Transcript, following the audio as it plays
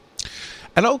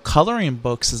Adult coloring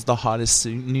books is the hottest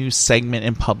new segment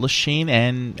in publishing,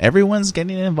 and everyone's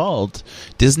getting involved.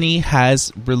 Disney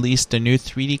has released a new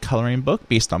 3D coloring book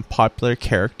based on popular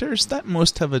characters that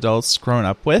most have adults grown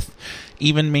up with.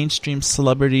 Even mainstream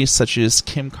celebrities such as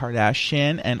Kim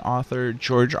Kardashian and author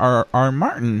George R.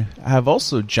 Martin have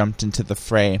also jumped into the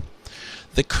fray.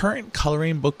 The current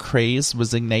coloring book craze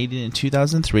was ignited in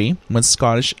 2003 when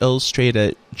Scottish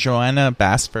illustrator Joanna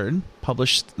Basford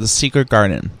published The Secret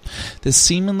Garden. This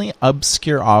seemingly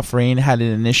obscure offering had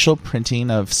an initial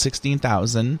printing of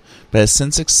 16,000, but has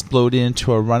since exploded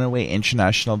into a runaway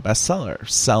international bestseller,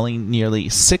 selling nearly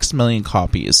 6 million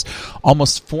copies,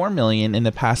 almost 4 million in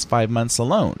the past 5 months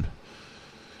alone.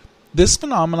 This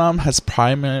phenomenon has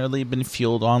primarily been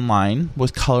fueled online,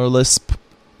 with colorless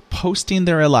posting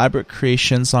their elaborate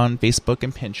creations on Facebook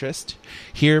and Pinterest.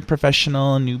 Here,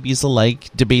 professional and newbies alike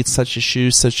debate such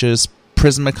issues such as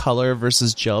Prismacolor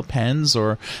versus gel pens,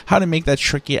 or how to make that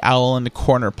tricky owl in the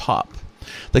corner pop.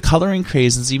 The coloring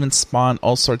craze has even spawned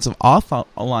all sorts of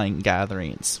offline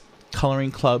gatherings,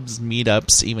 coloring clubs,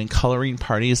 meetups, even coloring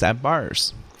parties at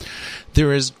bars.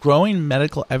 There is growing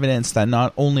medical evidence that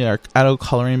not only are adult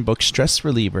coloring books stress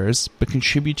relievers, but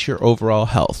contribute to your overall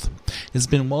health. It's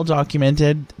been well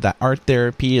documented that art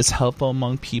therapy is helpful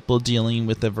among people dealing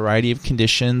with a variety of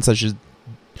conditions such as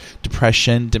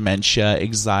depression, dementia,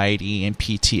 anxiety, and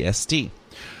PTSD.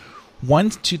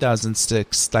 One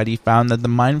 2006 study found that the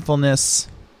mindfulness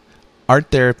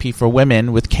art therapy for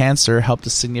women with cancer helped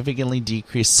to significantly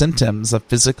decrease symptoms of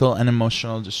physical and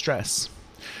emotional distress.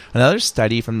 Another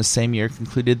study from the same year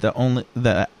concluded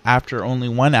that after only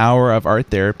 1 hour of art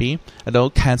therapy,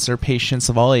 adult cancer patients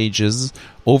of all ages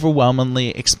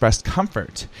overwhelmingly expressed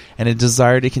comfort and a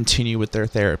desire to continue with their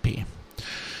therapy.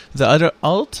 The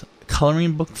adult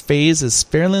coloring book phase is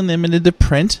fairly limited to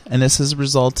print, and this has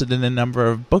resulted in a number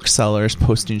of booksellers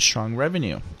posting strong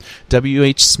revenue.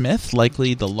 W.H. Smith,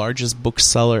 likely the largest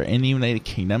bookseller in the United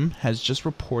Kingdom, has just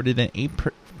reported an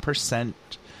 8%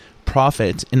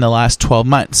 profit in the last 12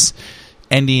 months,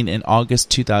 ending in August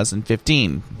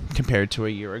 2015, compared to a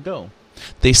year ago.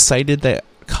 They cited that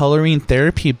coloring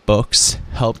therapy books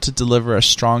helped to deliver a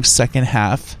strong second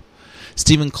half.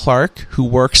 Stephen Clark, who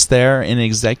works there in an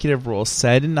executive role,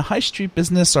 said, "In the high street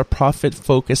business, our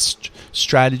profit-focused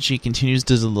strategy continues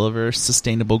to deliver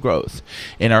sustainable growth.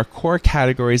 In our core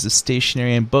categories of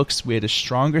stationery and books, we had a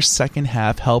stronger second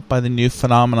half helped by the new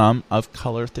phenomenon of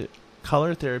color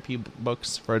therapy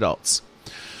books for adults."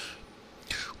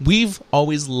 We've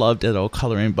always loved adult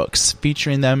coloring books,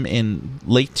 featuring them in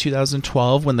late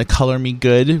 2012 when the Color Me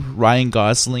Good, Ryan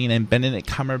Gosling, and Benedict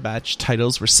Cumberbatch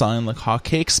titles were selling like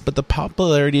hotcakes, but the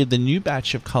popularity of the new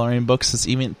batch of coloring books has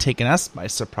even taken us by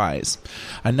surprise.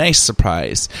 A nice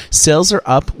surprise. Sales are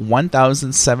up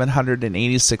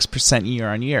 1,786% year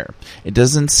on year. It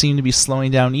doesn't seem to be slowing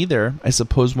down either. I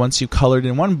suppose once you've colored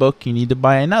in one book, you need to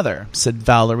buy another, said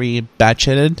Valerie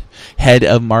Batchetted, head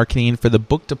of marketing for the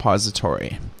Book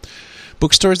Depository.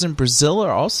 Bookstores in Brazil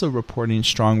are also reporting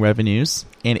strong revenues.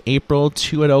 In April,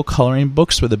 2 adult coloring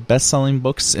books were the best-selling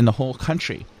books in the whole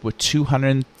country, with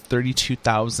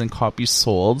 232,000 copies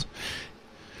sold.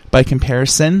 By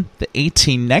comparison, the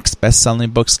 18 next best-selling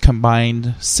books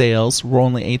combined sales were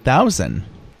only 8,000.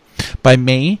 By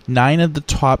May, 9 of the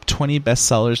top 20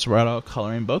 bestsellers were adult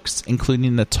coloring books,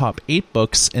 including the top 8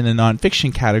 books in the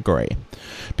nonfiction category.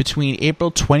 Between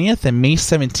April 20th and May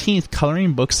 17th,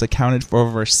 coloring books accounted for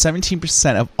over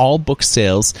 17% of all book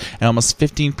sales and almost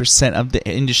 15% of the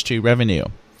industry revenue.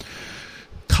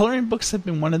 Coloring books have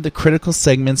been one of the critical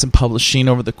segments in publishing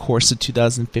over the course of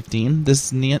 2015.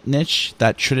 This niche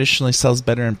that traditionally sells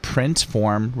better in print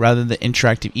form rather than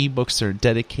interactive ebooks or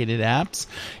dedicated apps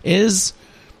is,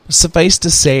 suffice to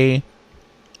say,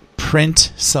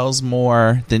 print sells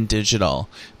more than digital.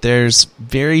 There's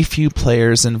very few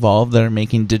players involved that are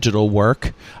making digital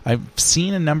work. I've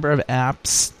seen a number of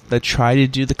apps that try to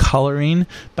do the coloring,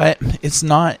 but it's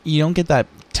not, you don't get that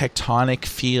tectonic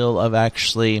feel of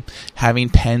actually having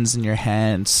pens in your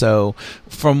hand. So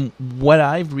from what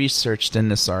I've researched in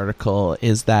this article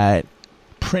is that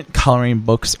print coloring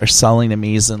books are selling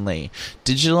amazingly.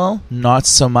 Digital, not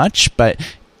so much, but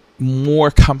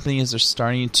more companies are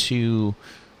starting to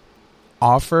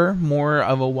offer more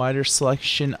of a wider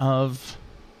selection of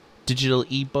digital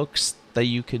ebooks that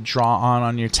you could draw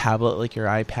on your tablet, like your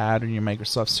iPad or your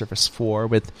Microsoft Surface 4.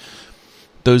 With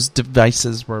those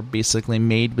devices were basically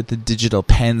made with the digital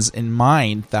pens in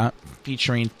mind. That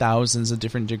featuring thousands of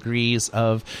different degrees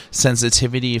of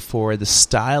sensitivity for the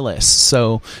stylus.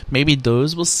 So maybe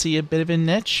those will see a bit of a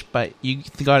niche, but you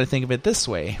got to think of it this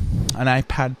way. An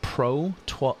iPad Pro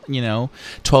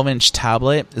 12-inch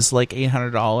tablet is like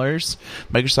 $800.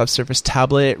 Microsoft Surface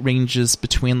tablet ranges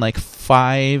between like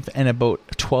 $500 and about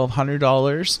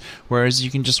 $1,200, whereas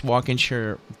you can just walk into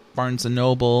your Barnes &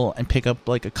 Noble and pick up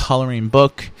like a coloring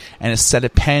book and a set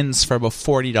of pens for about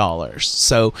 $40.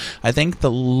 So I think the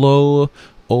low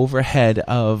overhead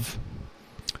of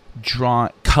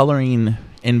coloring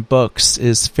in books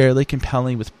is fairly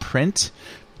compelling with print.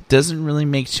 Doesn't really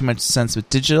make too much sense with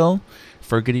digital.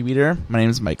 For a Good e-Reader, my name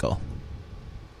is Michael.